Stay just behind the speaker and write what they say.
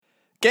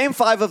Game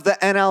 5 of the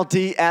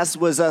NLDS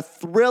was a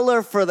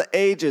thriller for the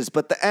ages,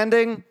 but the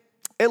ending,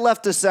 it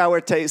left a sour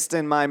taste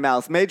in my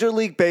mouth. Major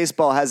League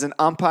Baseball has an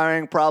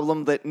umpiring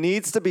problem that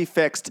needs to be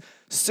fixed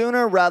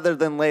sooner rather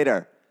than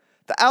later.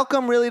 The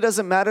outcome really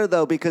doesn't matter,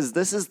 though, because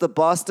this is the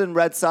Boston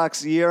Red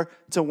Sox year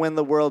to win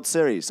the World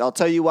Series. I'll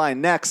tell you why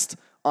next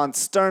on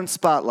Stern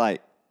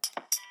Spotlight.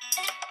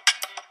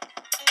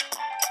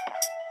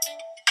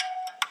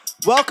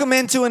 Welcome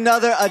into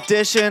another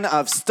edition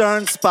of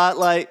Stern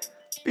Spotlight.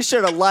 Be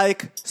sure to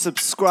like,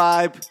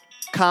 subscribe,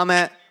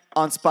 comment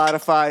on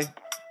Spotify.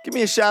 Give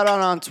me a shout out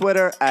on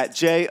Twitter at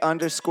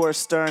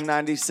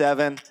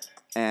J_Stern97,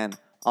 and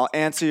I'll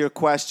answer your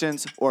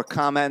questions or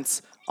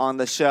comments on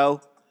the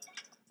show.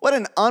 What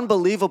an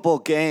unbelievable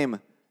game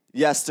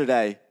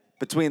yesterday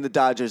between the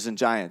Dodgers and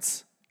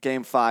Giants.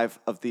 Game 5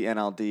 of the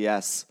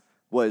NLDS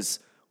was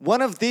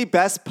one of the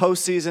best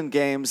postseason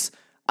games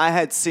I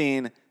had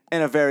seen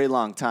in a very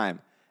long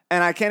time.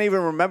 And I can't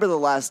even remember the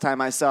last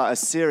time I saw a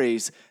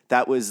series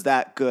that was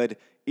that good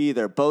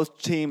either.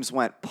 Both teams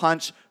went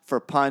punch for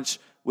punch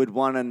with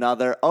one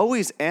another,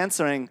 always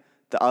answering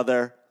the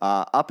other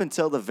up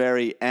until the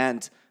very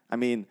end. I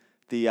mean,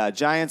 the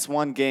Giants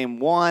won Game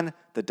 1,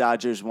 the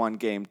Dodgers won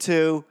Game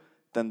 2,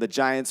 then the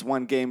Giants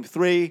won Game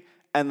 3,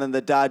 and then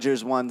the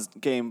Dodgers won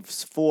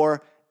Games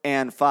 4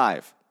 and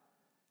 5.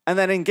 And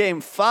then in Game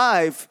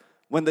 5,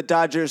 when the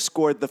Dodgers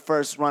scored the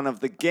first run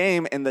of the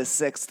game in the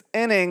 6th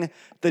inning,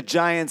 the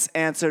Giants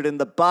answered in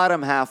the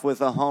bottom half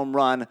with a home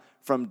run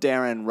from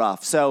Darren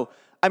Ruff. So,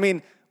 I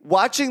mean,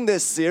 watching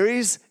this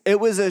series, it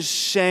was a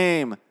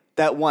shame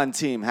that one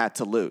team had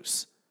to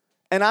lose.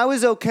 And I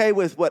was okay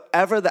with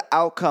whatever the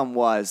outcome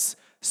was,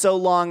 so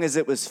long as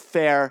it was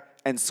fair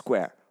and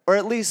square. Or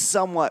at least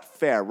somewhat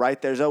fair,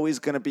 right? There's always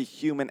going to be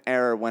human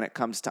error when it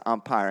comes to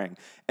umpiring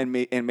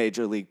in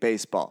Major League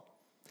Baseball.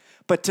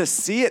 But to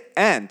see it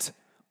end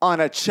on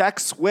a check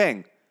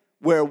swing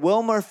where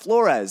Wilmer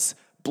Flores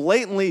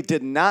blatantly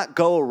did not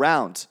go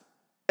around,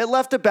 it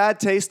left a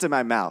bad taste in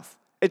my mouth.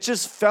 It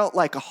just felt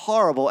like a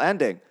horrible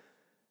ending.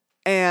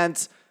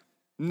 And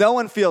no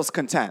one feels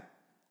content.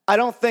 I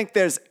don't think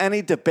there's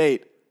any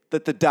debate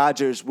that the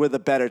Dodgers were the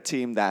better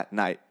team that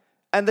night.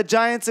 And the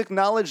Giants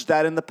acknowledged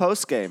that in the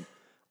postgame.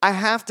 I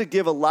have to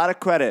give a lot of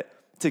credit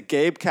to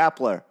Gabe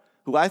Kapler,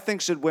 who I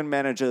think should win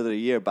Manager of the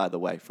Year, by the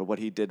way, for what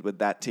he did with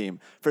that team,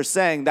 for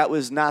saying that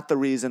was not the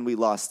reason we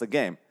lost the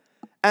game.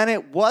 And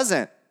it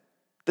wasn't.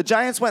 The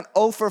Giants went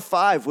 0 for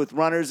 5 with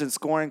runners in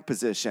scoring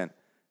position.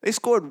 They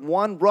scored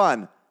 1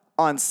 run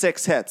on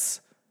 6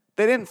 hits.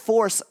 They didn't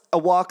force a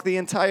walk the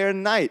entire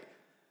night.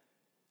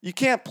 You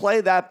can't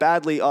play that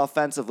badly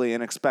offensively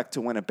and expect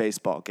to win a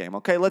baseball game,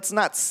 okay? Let's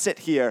not sit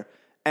here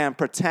and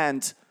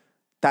pretend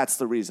that's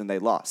the reason they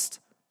lost.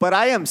 But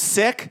I am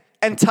sick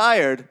and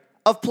tired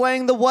of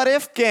playing the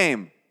what-if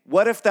game.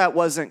 What if that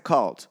wasn't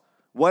called?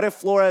 What if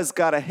Flores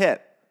got a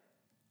hit?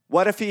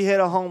 What if he hit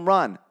a home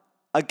run,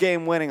 a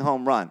game-winning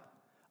home run?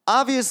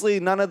 Obviously,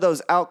 none of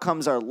those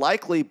outcomes are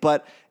likely,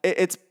 but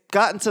it's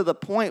gotten to the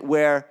point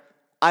where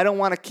I don't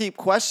want to keep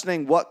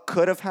questioning what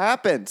could have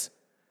happened.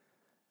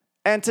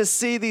 And to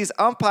see these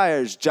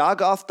umpires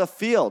jog off the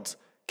field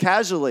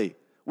casually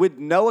with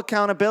no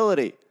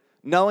accountability,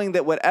 knowing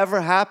that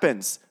whatever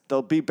happens,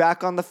 they'll be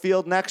back on the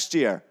field next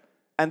year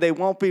and they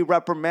won't be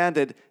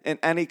reprimanded in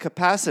any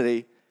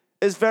capacity,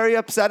 is very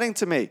upsetting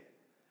to me.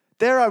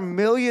 There are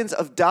millions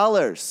of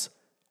dollars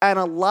and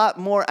a lot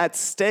more at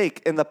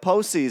stake in the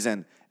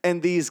postseason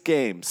in these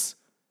games.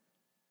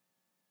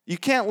 You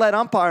can't let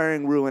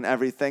umpiring ruin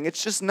everything.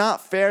 It's just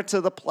not fair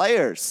to the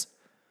players.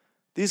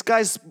 These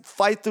guys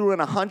fight through an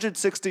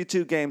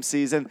 162-game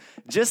season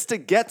just to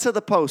get to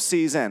the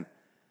postseason.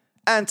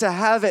 And to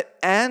have it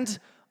end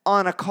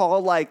on a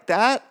call like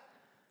that,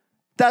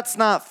 that's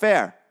not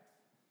fair.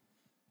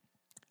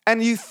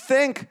 And you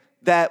think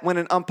that when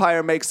an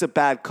umpire makes a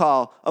bad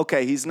call,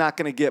 okay, he's not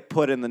going to get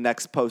put in the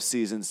next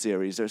postseason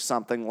series or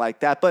something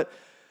like that. But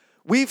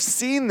we've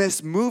seen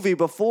this movie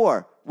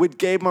before with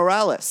Gabe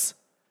Morales.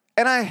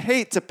 And I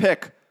hate to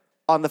pick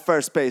on the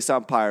first base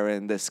umpire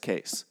in this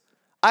case.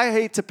 I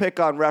hate to pick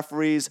on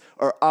referees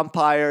or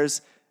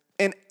umpires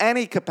in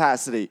any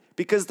capacity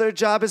because their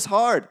job is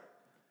hard.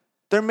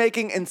 They're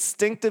making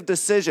instinctive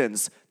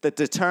decisions that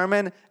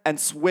determine and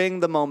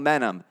swing the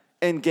momentum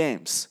in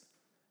games.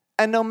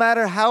 And no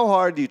matter how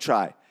hard you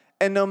try,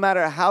 and no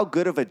matter how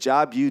good of a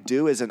job you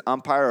do as an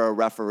umpire or a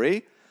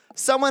referee,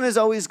 someone is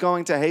always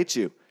going to hate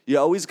you.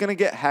 You're always going to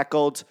get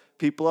heckled.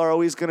 People are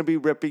always going to be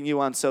ripping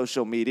you on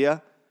social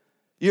media.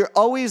 You're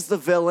always the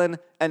villain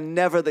and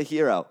never the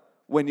hero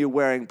when you're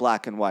wearing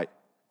black and white.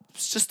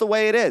 It's just the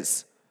way it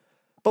is.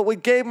 But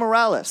with Gabe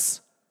Morales,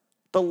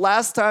 the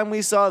last time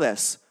we saw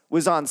this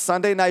was on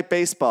Sunday Night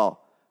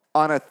Baseball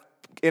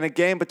in a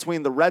game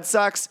between the Red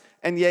Sox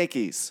and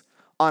Yankees.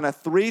 On a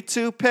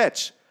 3-2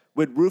 pitch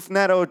with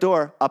Rougned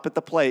Odor up at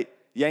the plate,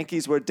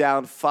 Yankees were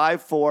down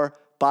 5-4,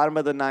 bottom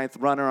of the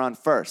 9th, runner on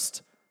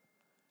first.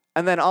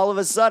 And then all of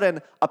a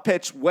sudden, a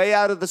pitch way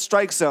out of the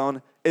strike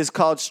zone is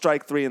called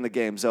strike 3 and the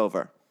game's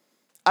over.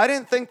 I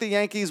didn't think the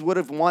Yankees would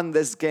have won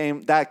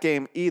that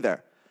game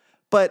either.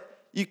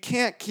 But you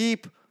can't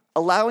keep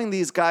allowing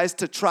these guys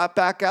to trot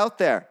back out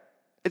there.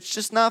 It's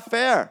just not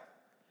fair.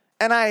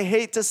 And I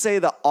hate to say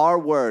the R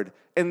word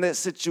in this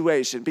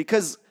situation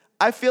because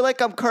I feel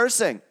like I'm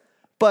cursing.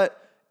 But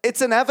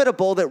it's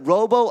inevitable that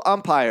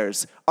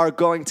robo-umpires are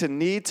going to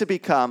need to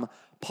become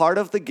part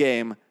of the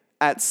game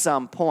at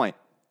some point.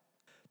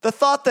 The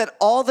thought that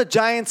all the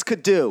Giants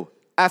could do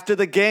after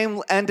the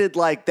game ended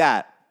like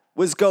that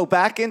was go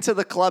back into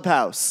the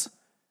clubhouse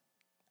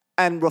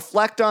and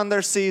reflect on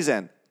their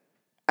season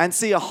and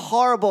see a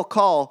horrible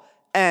call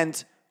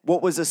and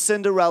what was a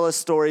Cinderella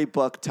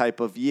storybook type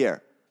of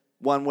year.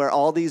 One where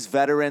all these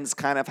veterans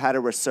kind of had a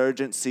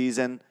resurgent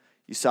season.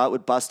 You saw it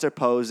with Buster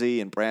Posey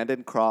and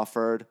Brandon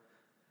Crawford.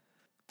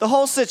 The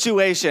whole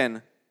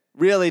situation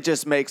really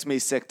just makes me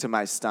sick to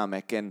my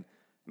stomach, and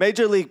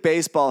Major League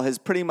Baseball has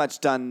pretty much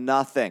done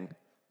nothing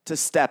to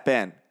step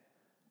in.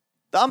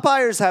 The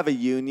umpires have a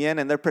union,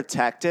 and they're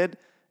protected,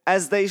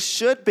 as they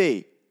should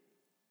be,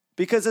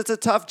 because it's a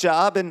tough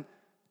job, and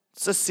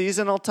it's a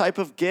seasonal type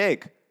of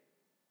gig.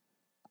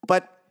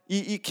 But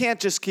you can't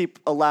just keep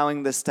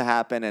allowing this to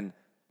happen and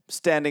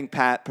standing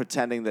pat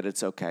pretending that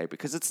it's okay,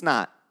 because it's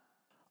not.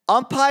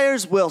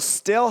 Umpires will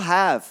still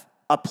have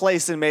a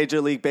place in Major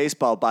League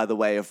Baseball, by the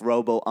way, if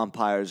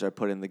robo-umpires are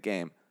put in the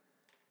game.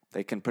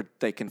 They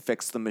can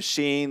fix the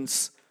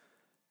machines.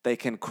 They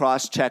can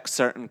cross-check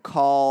certain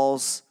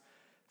calls,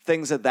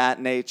 things of that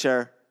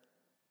nature.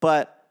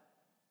 But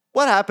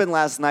what happened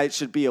last night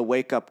should be a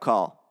wake-up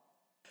call.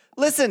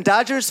 Listen,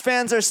 Dodgers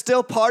fans are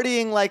still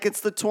partying like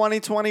it's the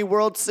 2020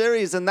 World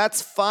Series, and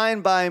that's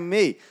fine by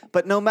me.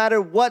 But no matter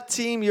what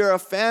team you're a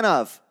fan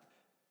of,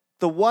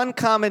 the one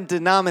common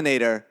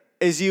denominator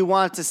is you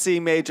want to see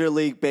Major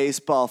League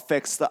Baseball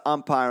fix the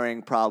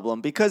umpiring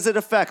problem because it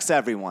affects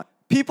everyone.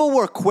 People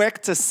were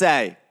quick to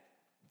say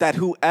that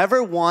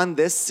whoever won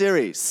this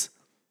series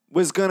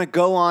was going to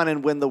go on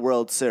and win the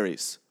World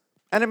Series.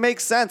 And it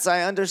makes sense.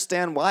 I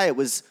understand why. It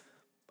was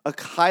a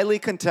highly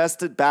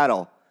contested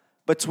battle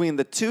between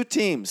the two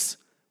teams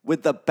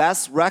with the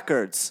best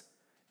records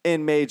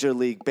in Major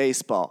League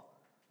Baseball.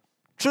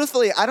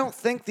 Truthfully, I don't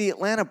think the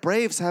Atlanta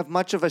Braves have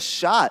much of a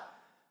shot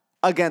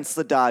against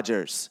the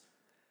Dodgers,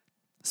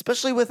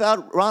 especially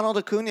without Ronald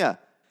Acuna.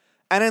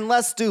 And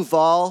unless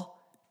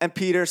Duvall and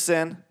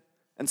Peterson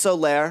and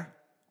Soler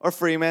or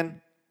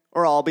Freeman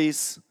or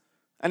Albies,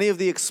 any of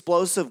the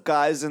explosive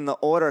guys in the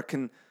order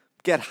can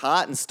get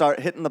hot and start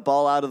hitting the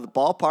ball out of the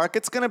ballpark,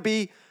 it's going to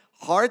be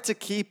hard to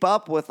keep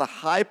up with a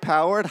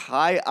high-powered,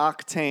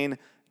 high-octane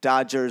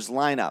Dodgers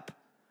lineup.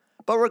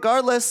 But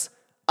regardless,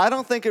 I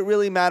don't think it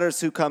really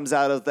matters who comes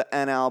out of the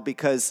NL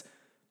because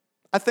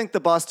I think the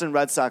Boston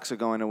Red Sox are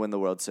going to win the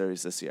World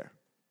Series this year.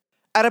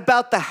 At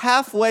about the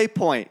halfway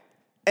point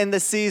in the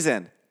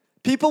season,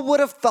 people would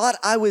have thought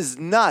I was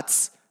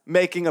nuts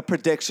making a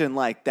prediction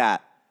like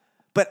that.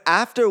 But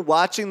after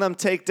watching them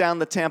take down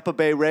the Tampa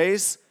Bay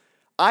Rays,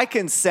 I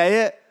can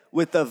say it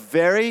with a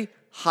very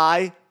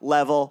high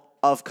level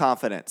of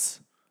confidence.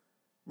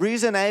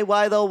 Reason A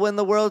why they'll win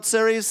the World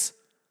Series?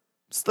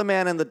 It's the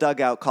man in the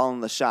dugout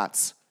calling the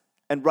shots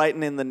and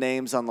writing in the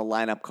names on the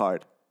lineup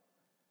card.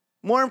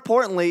 More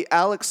importantly,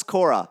 Alex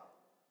Cora,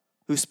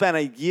 who spent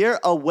a year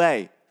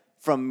away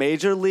from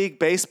Major League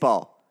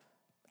Baseball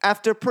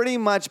after pretty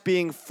much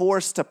being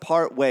forced to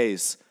part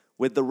ways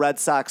with the Red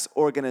Sox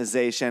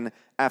organization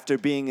after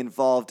being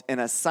involved in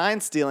a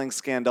sign-stealing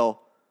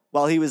scandal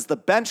while he was the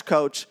bench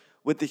coach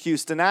with the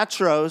Houston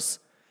Astros,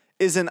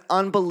 is an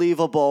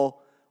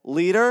unbelievable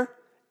leader,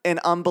 an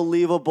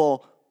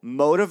unbelievable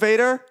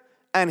motivator,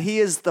 and he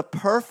is the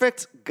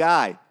perfect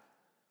guy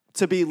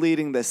to be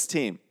leading this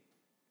team.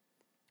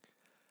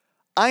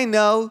 I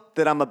know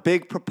that I'm a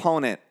big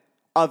proponent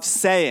of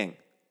saying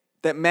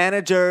that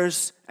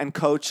managers and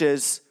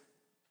coaches,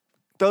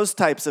 those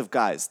types of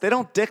guys, they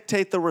don't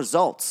dictate the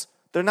results.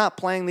 They're not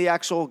playing the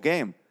actual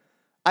game.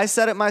 I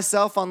said it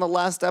myself on the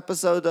last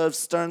episode of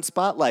Stern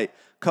Spotlight.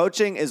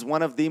 Coaching is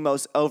one of the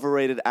most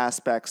overrated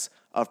aspects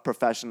of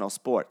professional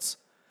sports.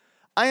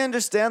 I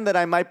understand that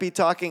I might be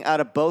talking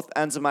out of both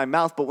ends of my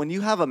mouth, but when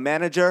you have a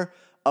manager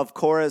of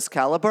Cora's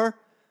caliber,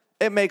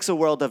 it makes a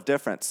world of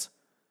difference.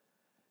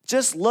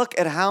 Just look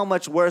at how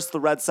much worse the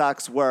Red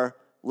Sox were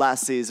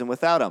last season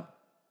without him.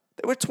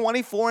 They were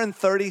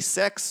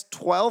 24-36,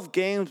 12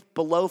 games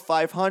below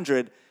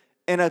 500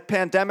 in a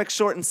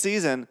pandemic-shortened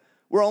season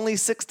where only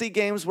 60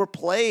 games were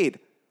played.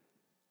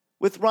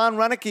 With Ron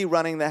Renneke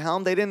running the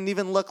helm, they didn't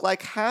even look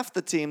like half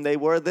the team they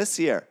were this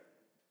year.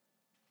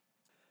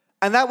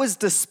 And that was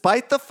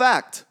despite the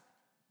fact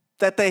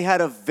that they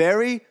had a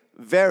very,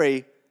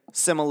 very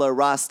similar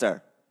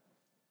roster.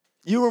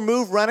 You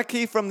remove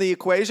Renneke from the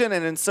equation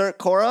and insert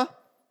Cora,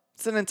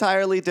 it's an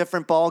entirely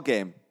different ball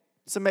game.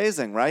 It's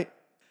amazing, right?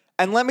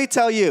 And let me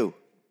tell you,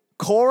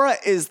 Cora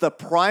is the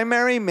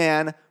primary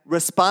man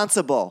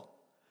responsible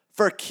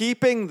for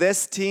keeping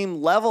this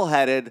team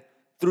level-headed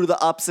through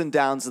the ups and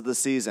downs of the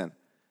season.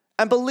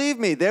 And believe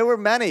me, there were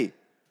many.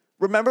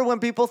 Remember when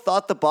people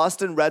thought the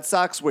Boston Red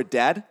Sox were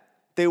dead?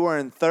 They were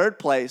in third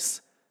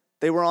place.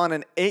 They were on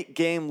an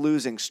 8-game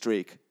losing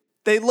streak.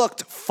 They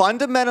looked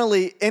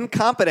fundamentally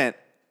incompetent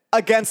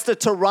against a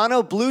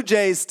Toronto Blue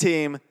Jays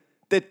team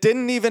that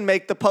didn't even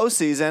make the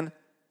postseason.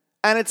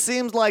 And it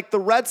seems like the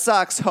Red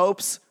Sox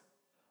hopes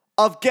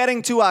of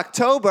getting to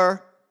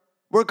October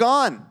were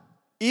gone.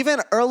 Even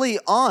early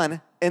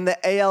on in the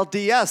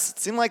ALDS, it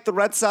seemed like the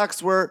Red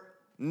Sox were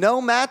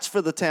no match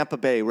for the Tampa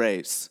Bay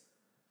Rays.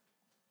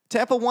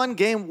 Tampa won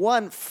game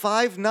 1,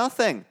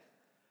 5-0.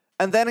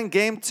 And then in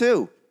game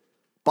 2,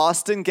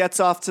 Boston gets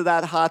off to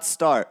that hot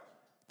start.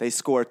 They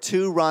score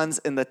 2 runs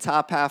in the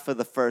top half of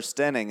the first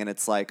inning, and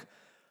it's like,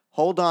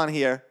 hold on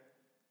here.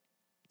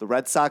 The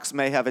Red Sox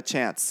may have a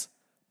chance.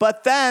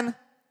 But then,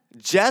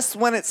 just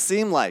when it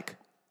seemed like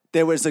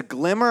there was a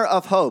glimmer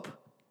of hope,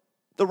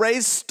 the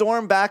Rays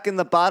storm back in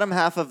the bottom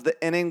half of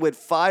the inning with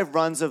 5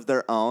 runs of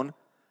their own.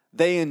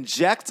 They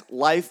inject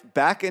life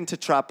back into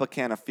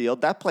Tropicana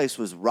Field. That place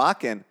was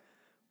rocking,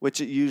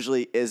 which it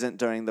usually isn't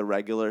during the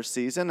regular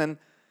season. And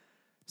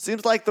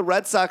seems like the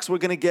Red Sox were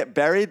going to get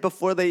buried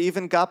before they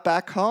even got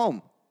back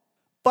home.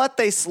 But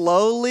they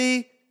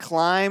slowly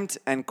climbed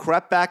and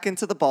crept back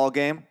into the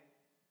ballgame,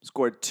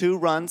 scored 2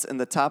 runs in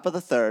the top of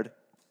the third,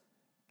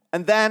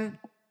 and then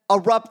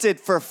erupted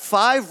for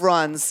 5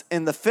 runs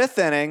in the 5th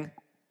inning,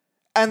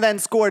 and then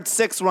scored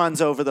 6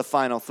 runs over the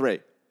final 3.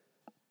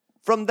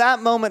 From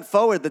that moment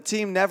forward, the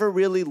team never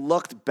really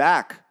looked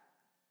back.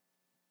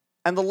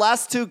 And the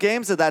last 2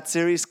 games of that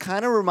series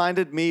kind of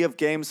reminded me of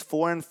games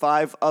 4 and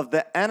 5 of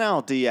the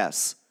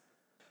NLDS.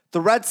 The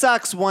Red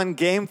Sox won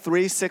game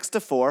 3,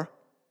 6-4,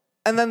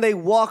 and then they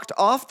walked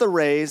off the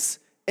Rays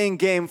in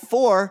game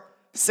 4,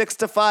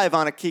 6-5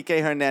 on a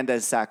Kike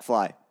Hernandez sac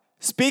fly.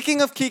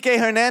 Speaking of Kike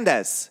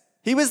Hernandez,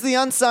 he was the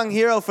unsung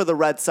hero for the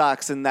Red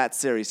Sox in that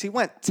series. He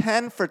went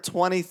 10 for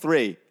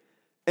 23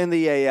 in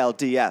the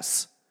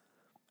ALDS.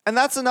 And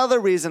that's another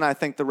reason I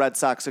think the Red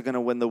Sox are going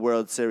to win the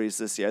World Series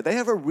this year. They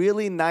have a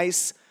really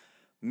nice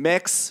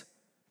mix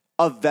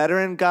of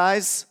veteran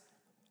guys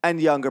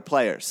and younger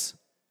players.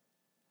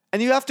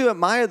 And you have to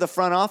admire the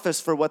front office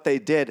for what they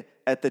did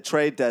at the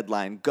trade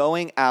deadline,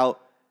 going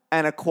out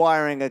and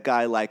acquiring a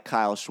guy like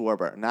Kyle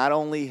Schwarber. Not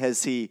only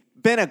has he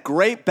been a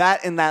great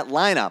bat in that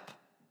lineup,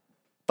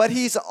 but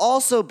he's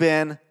also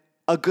been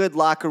a good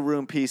locker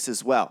room piece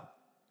as well.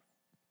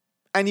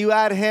 And you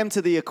add him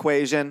to the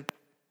equation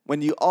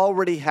when you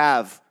already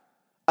have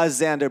a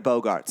Xander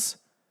Bogaerts,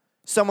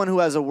 someone who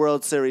has a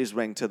World Series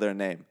ring to their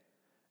name,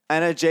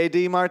 and a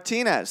J.D.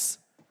 Martinez,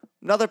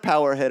 another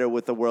power hitter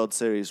with a World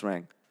Series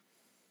ring,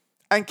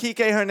 and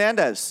Kike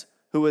Hernandez,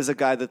 who is a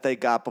guy that they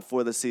got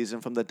before the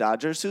season from the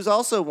Dodgers, who's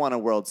also won a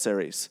World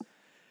Series.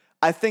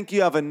 I think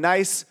you have a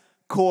nice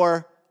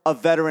core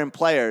of veteran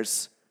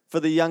players for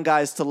the young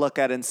guys to look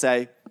at and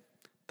say,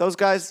 those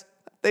guys,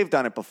 they've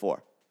done it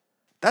before.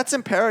 That's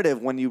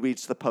imperative when you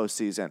reach the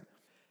postseason.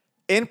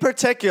 In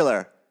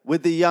particular,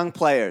 with the young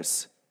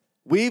players,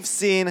 we've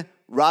seen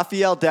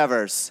Rafael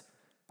Devers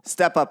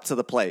step up to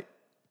the plate.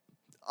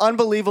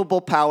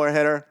 Unbelievable power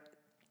hitter.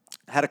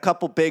 Had a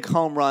couple big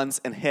home runs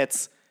and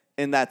hits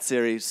in that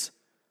series.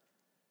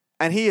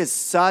 And he is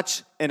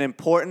such an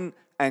important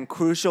and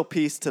crucial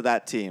piece to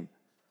that team.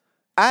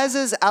 As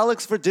is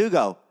Alex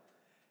Verdugo.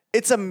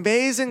 It's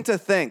amazing to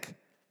think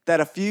that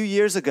a few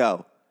years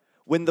ago,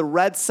 when the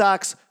Red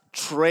Sox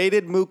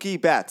traded Mookie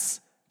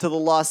Betts to the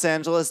Los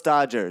Angeles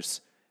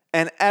Dodgers,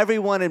 and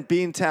everyone in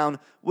Beantown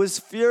was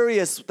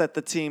furious that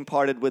the team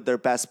parted with their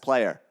best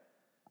player,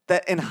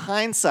 that in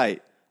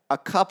hindsight, a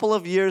couple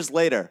of years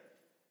later,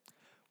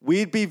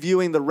 we'd be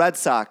viewing the Red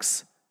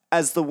Sox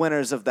as the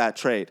winners of that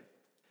trade.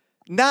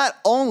 Not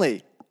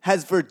only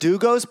has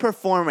Verdugo's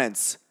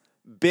performance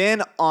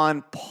been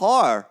on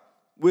par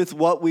with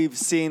what we've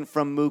seen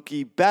from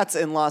Mookie Betts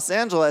in Los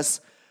Angeles,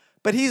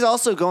 but he's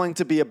also going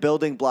to be a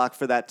building block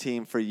for that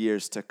team for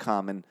years to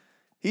come, and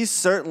he's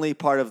certainly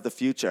part of the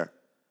future.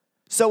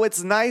 So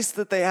it's nice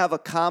that they have a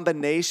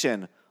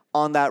combination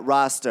on that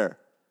roster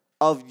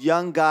of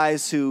young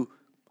guys who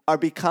are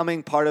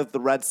becoming part of the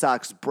Red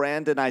Sox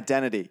brand and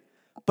identity,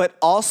 but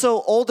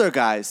also older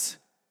guys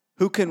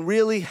who can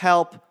really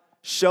help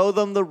show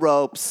them the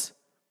ropes,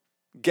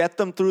 get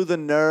them through the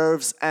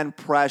nerves and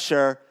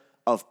pressure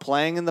of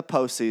playing in the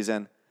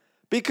postseason,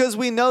 because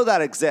we know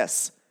that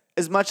exists.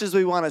 As much as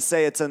we want to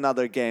say it's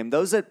another game,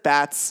 those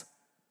at-bats,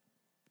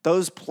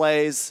 those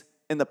plays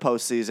in the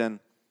postseason,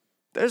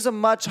 there's a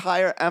much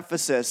higher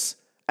emphasis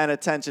and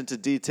attention to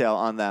detail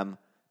on them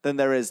than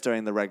there is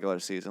during the regular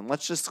season.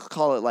 Let's just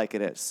call it like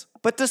it is.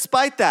 But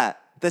despite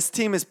that, this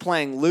team is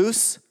playing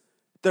loose.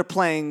 They're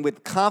playing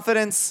with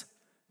confidence.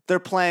 They're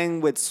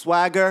playing with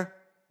swagger.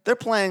 They're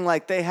playing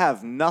like they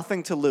have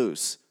nothing to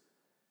lose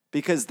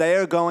because they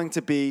are going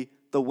to be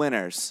the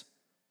winners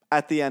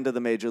at the end of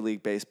the Major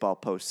League Baseball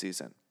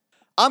postseason.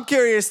 I'm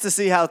curious to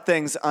see how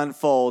things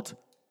unfold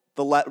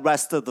the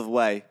rest of the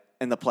way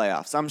in the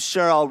playoffs. I'm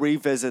sure I'll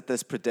revisit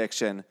this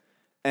prediction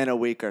in a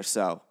week or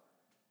so.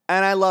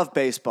 And I love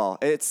baseball.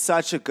 It's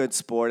such a good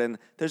sport, and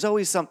there's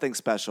always something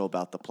special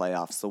about the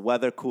playoffs. The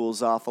weather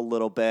cools off a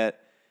little bit.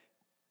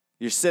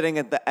 You're sitting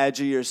at the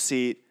edge of your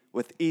seat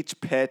with each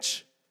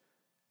pitch.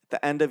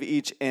 the end of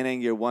each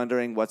inning, you're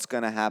wondering what's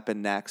going to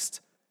happen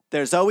next.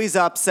 There's always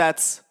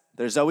upsets.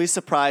 There's always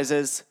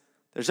surprises.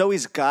 There's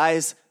always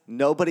guys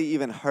nobody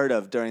even heard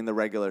of during the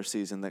regular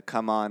season that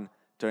come on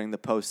during the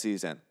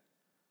postseason.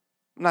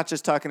 I'm not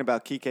just talking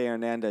about Kike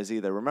Hernandez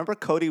either. Remember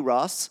Cody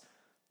Ross,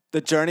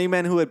 the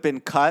journeyman who had been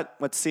cut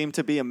what seemed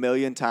to be 1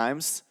 million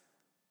times,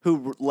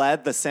 who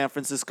led the San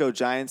Francisco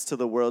Giants to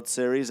the World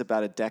Series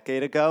about a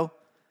decade ago?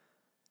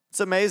 It's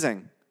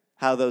amazing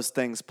how those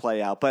things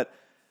play out. But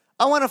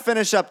I want to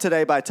finish up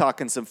today by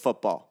talking some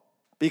football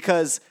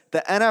because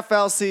the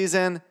NFL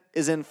season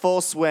is in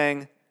full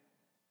swing,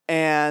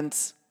 and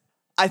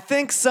I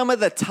think some of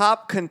the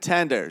top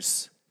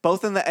contenders,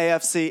 both in the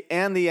AFC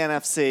and the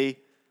NFC,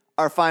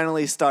 are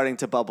finally starting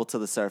to bubble to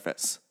the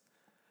surface.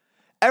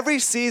 Every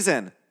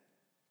season,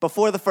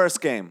 before the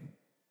first game,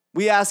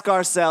 we ask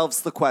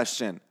ourselves the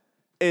question,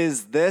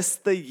 is this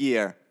the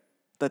year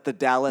that the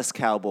Dallas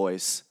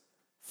Cowboys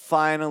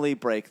finally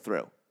break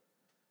through?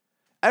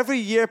 Every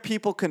year,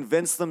 people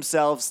convince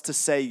themselves to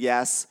say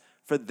yes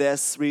for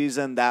this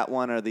reason, that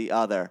one, or the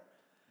other.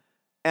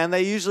 And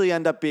they usually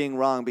end up being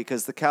wrong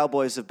because the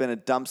Cowboys have been a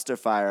dumpster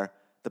fire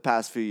the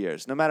past few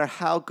years. No matter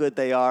how good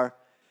they are,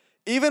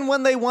 even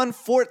when they won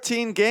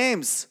 14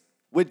 games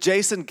with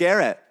Jason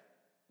Garrett,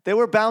 they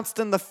were bounced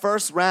in the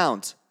first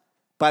round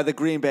by the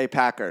Green Bay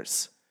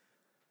Packers.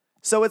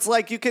 So it's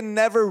like you can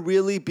never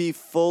really be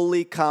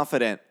fully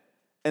confident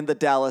in the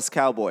Dallas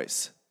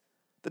Cowboys.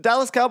 The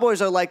Dallas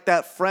Cowboys are like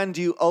that friend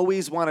you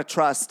always want to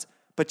trust,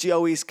 but you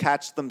always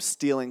catch them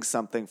stealing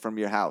something from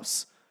your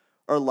house,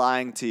 or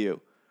lying to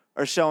you,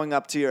 or showing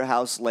up to your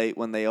house late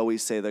when they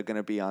always say they're going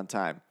to be on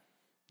time.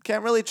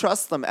 Can't really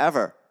trust them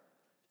ever.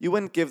 You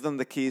wouldn't give them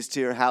the keys to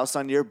your house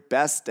on your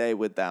best day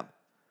with them.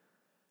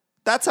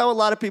 That's how a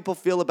lot of people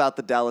feel about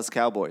the Dallas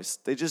Cowboys.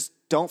 They just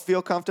don't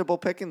feel comfortable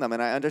picking them,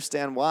 and I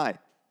understand why.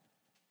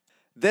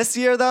 This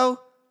year, though,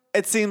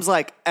 it seems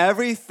like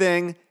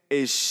everything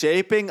is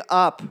shaping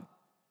up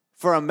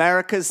for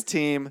America's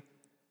team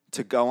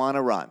to go on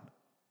a run.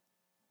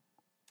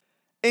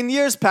 In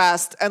years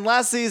past, and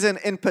last season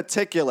in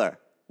particular,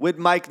 with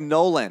Mike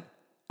Nolan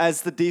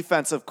as the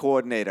defensive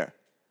coordinator,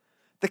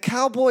 the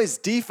Cowboys'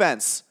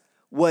 defense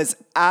was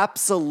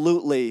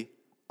absolutely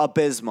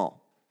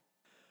abysmal.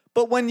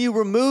 But when you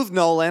remove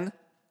Nolan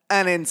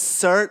and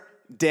insert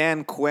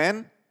Dan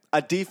Quinn,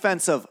 a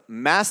defensive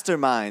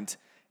mastermind,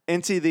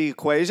 into the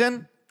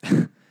equation,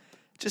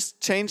 just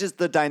changes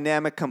the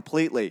dynamic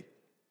completely.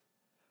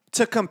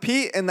 To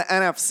compete in the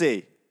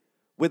NFC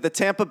with the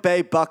Tampa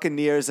Bay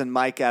Buccaneers and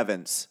Mike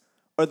Evans,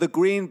 or the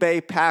Green Bay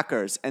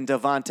Packers and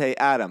Davante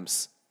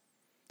Adams,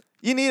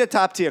 you need a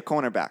top-tier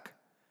cornerback.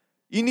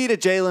 You need a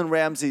Jalen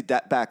Ramsey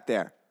back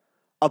there.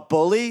 A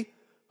bully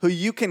who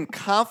you can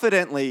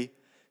confidently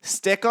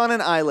stick on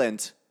an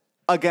island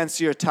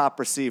against your top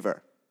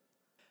receiver.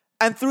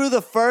 And through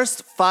the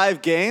first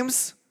 5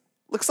 games,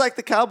 looks like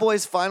the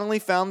Cowboys finally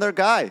found their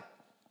guy.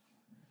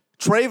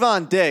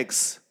 Trayvon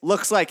Diggs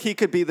looks like he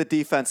could be the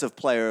defensive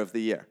player of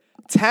the year.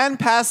 10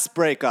 pass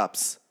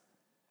breakups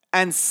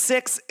and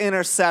 6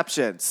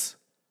 interceptions.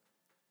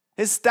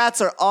 His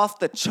stats are off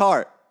the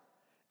chart.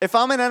 If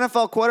I'm an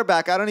NFL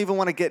quarterback, I don't even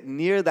want to get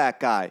near that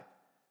guy.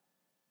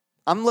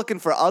 I'm looking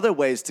for other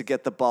ways to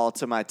get the ball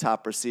to my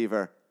top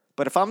receiver.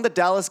 But if I'm the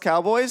Dallas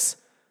Cowboys,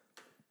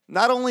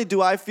 not only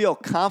do I feel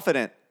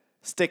confident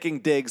sticking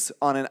Diggs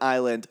on an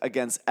island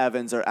against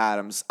Evans or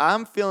Adams,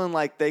 I'm feeling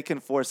like they can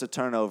force a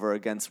turnover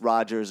against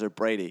Rodgers or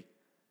Brady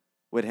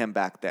with him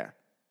back there.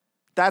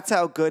 That's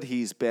how good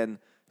he's been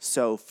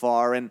so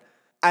far. And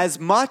as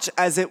much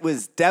as it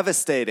was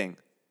devastating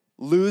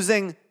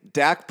losing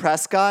Dak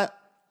Prescott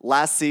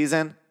last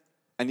season,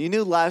 and you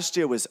knew last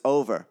year was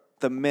over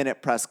the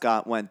minute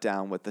Prescott went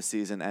down with the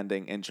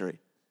season-ending injury,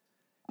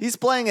 he's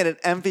playing at an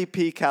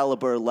MVP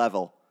caliber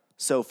level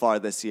so far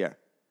this year.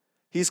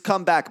 He's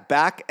come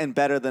back and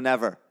better than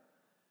ever.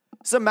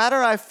 As a matter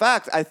of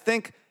fact, I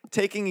think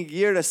taking a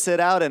year to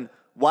sit out and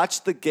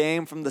watch the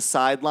game from the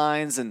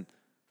sidelines and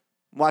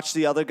watch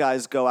the other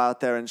guys go out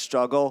there and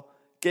struggle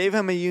gave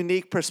him a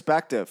unique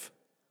perspective.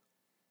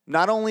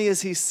 Not only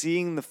is he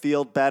seeing the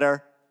field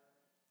better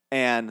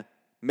and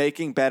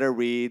making better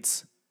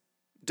reads,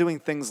 doing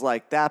things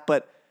like that,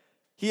 but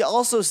he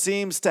also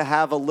seems to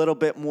have a little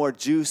bit more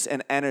juice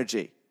and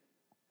energy.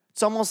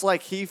 It's almost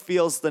like he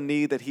feels the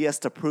need that he has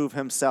to prove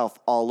himself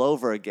all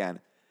over again.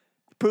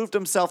 He proved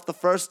himself the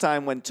first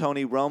time when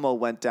Tony Romo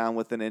went down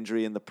with an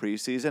injury in the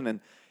preseason,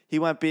 and he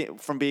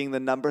went from being the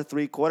number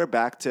 3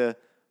 quarterback to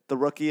the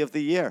rookie of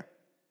the year.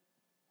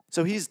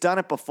 So he's done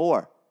it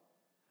before.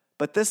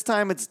 But this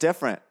time it's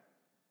different.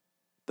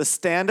 The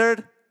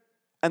standard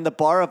and the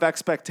bar of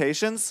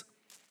expectations,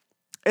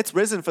 it's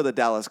risen for the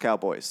Dallas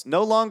Cowboys.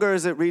 No longer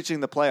is it reaching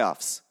the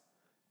playoffs.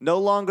 No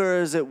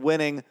longer is it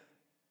winning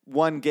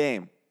one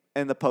game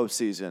in the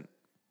postseason.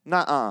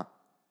 Nuh-uh.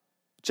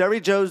 Jerry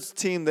Jones'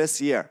 team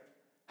this year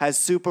has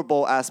Super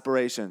Bowl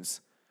aspirations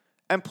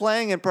and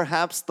playing in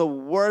perhaps the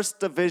worst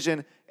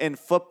division in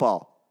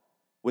football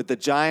with the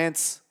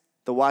Giants,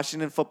 the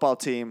Washington football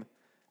team,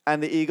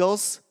 and the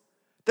Eagles.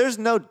 there's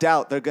no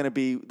doubt they're going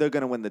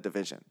to win the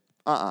division.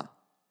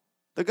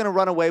 They're going to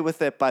run away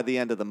with it by the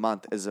end of the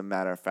month, as a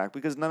matter of fact,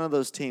 because none of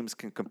those teams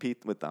can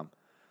compete with them.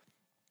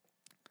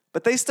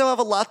 But they still have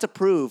a lot to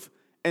prove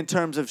in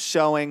terms of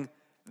showing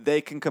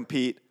they can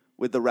compete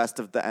with the rest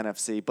of the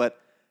NFC, but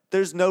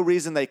there's no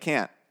reason they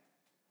can't.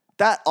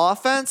 That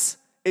offense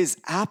is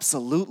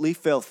absolutely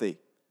filthy.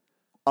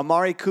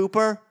 Amari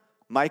Cooper,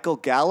 Michael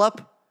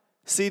Gallup,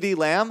 CeeDee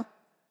Lamb,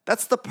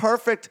 that's the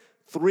perfect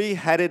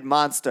three-headed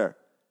monster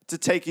to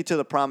take you to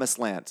the promised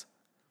land.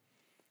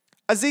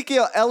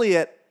 Ezekiel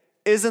Elliott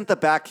isn't the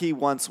back he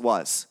once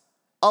was.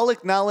 I'll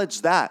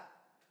acknowledge that.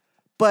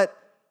 But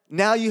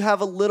now you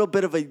have a little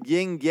bit of a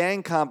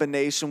yin-yang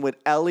combination with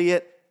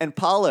Elliott and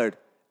Pollard,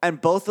 and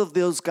both of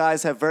those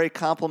guys have very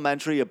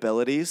complementary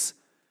abilities,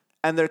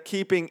 and they're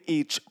keeping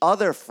each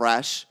other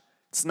fresh.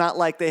 It's not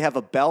like they have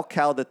a bell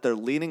cow that they're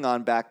leaning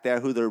on back there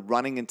who they're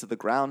running into the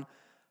ground.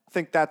 I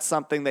think that's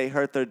something they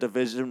hurt their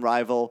division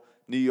rival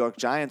New York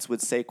Giants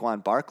with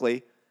Saquon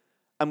Barkley.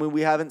 I mean,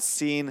 we haven't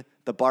seen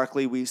the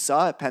Barkley we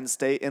saw at Penn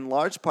State in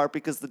large part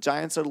because the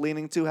Giants are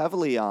leaning too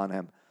heavily on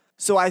him.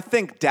 So I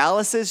think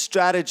Dallas's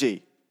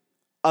strategy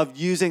of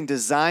using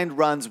designed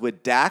runs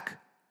with Dak,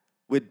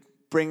 with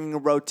bringing a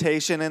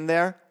rotation in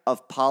there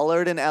of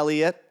Pollard and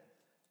Elliott,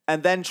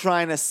 and then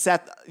trying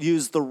to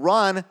use the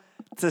run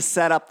to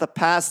set up the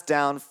pass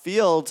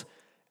downfield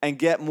and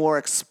get more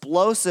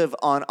explosive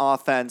on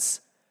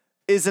offense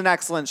is an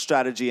excellent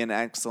strategy and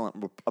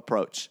excellent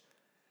approach.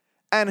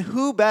 And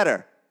who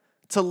better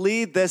to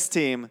lead this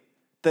team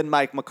than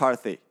Mike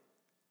McCarthy?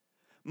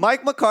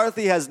 Mike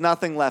McCarthy has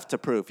nothing left to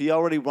prove. He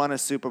already won a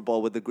Super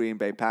Bowl with the Green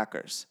Bay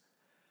Packers.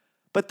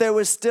 But there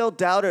were still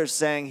doubters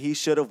saying he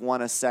should have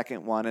won a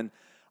second one. And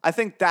I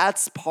think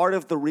that's part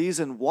of the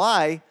reason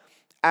why,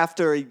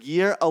 after a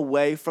year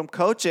away from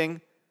coaching,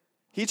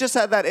 he just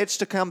had that itch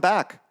to come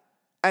back.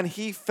 And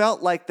he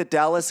felt like the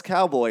Dallas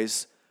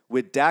Cowboys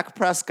with Dak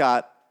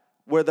Prescott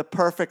were the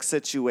perfect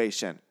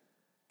situation.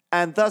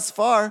 And thus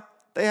far,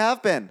 they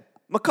have been.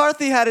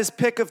 McCarthy had his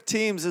pick of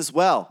teams as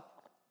well.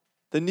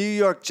 The New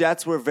York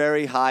Jets were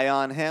very high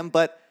on him,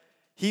 but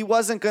he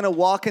wasn't going to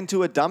walk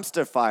into a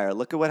dumpster fire.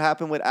 Look at what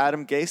happened with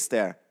Adam Gase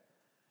there.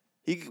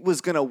 He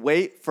was going to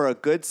wait for a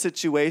good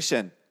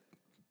situation.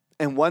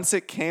 And once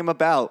it came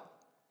about,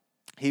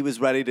 he was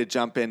ready to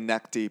jump in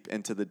neck deep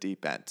into the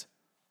deep end.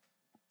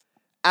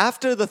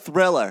 After the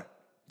thriller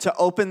to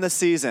open the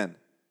season,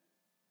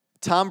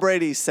 Tom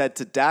Brady said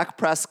to Dak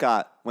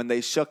Prescott when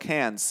they shook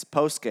hands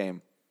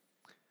post-game,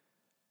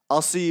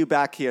 "I'll see you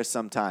back here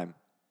sometime."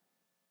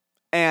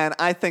 And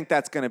I think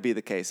that's going to be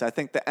the case. I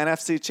think the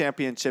NFC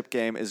Championship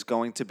game is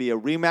going to be a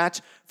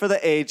rematch for the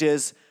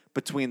ages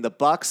between the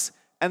Bucks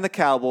and the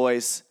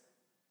Cowboys.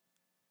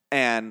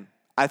 And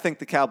I think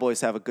the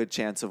Cowboys have a good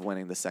chance of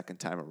winning the second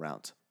time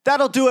around.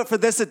 That'll do it for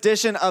this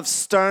edition of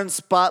Stern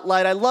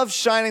Spotlight. I love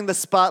shining the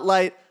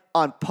spotlight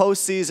on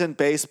postseason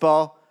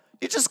baseball.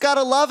 You just got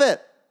to love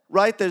it,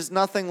 right? There's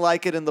nothing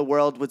like it in the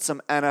world with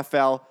some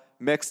NFL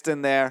mixed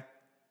in there.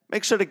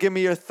 Make sure to give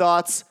me your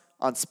thoughts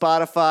on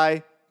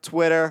Spotify,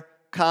 Twitter,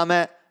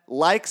 comment,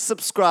 like,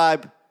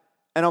 subscribe,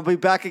 and I'll be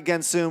back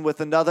again soon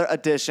with another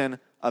edition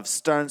of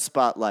Stern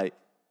Spotlight.